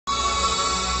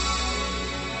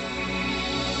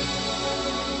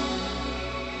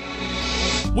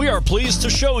We are pleased to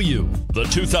show you the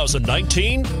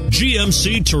 2019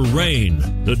 GMC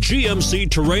Terrain. The GMC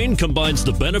Terrain combines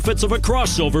the benefits of a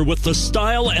crossover with the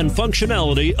style and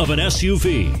functionality of an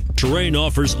SUV. Terrain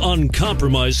offers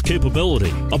uncompromised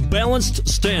capability, a balanced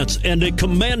stance, and a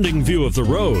commanding view of the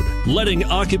road, letting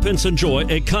occupants enjoy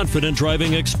a confident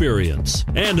driving experience.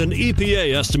 And an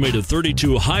EPA estimated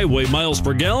 32 highway miles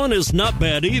per gallon is not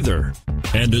bad either,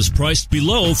 and is priced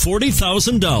below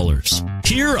 $40,000.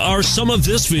 Here are some of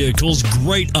this vehicle's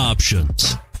great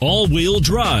options: all-wheel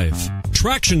drive,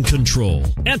 traction control,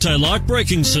 anti-lock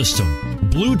braking system,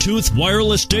 Bluetooth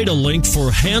wireless data link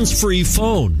for hands-free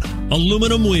phone,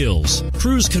 aluminum wheels,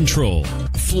 cruise control,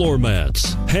 floor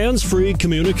mats, hands-free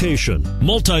communication,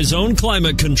 multi-zone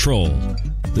climate control.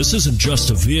 This isn't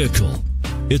just a vehicle,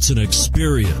 it's an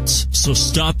experience. So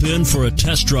stop in for a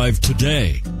test drive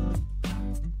today.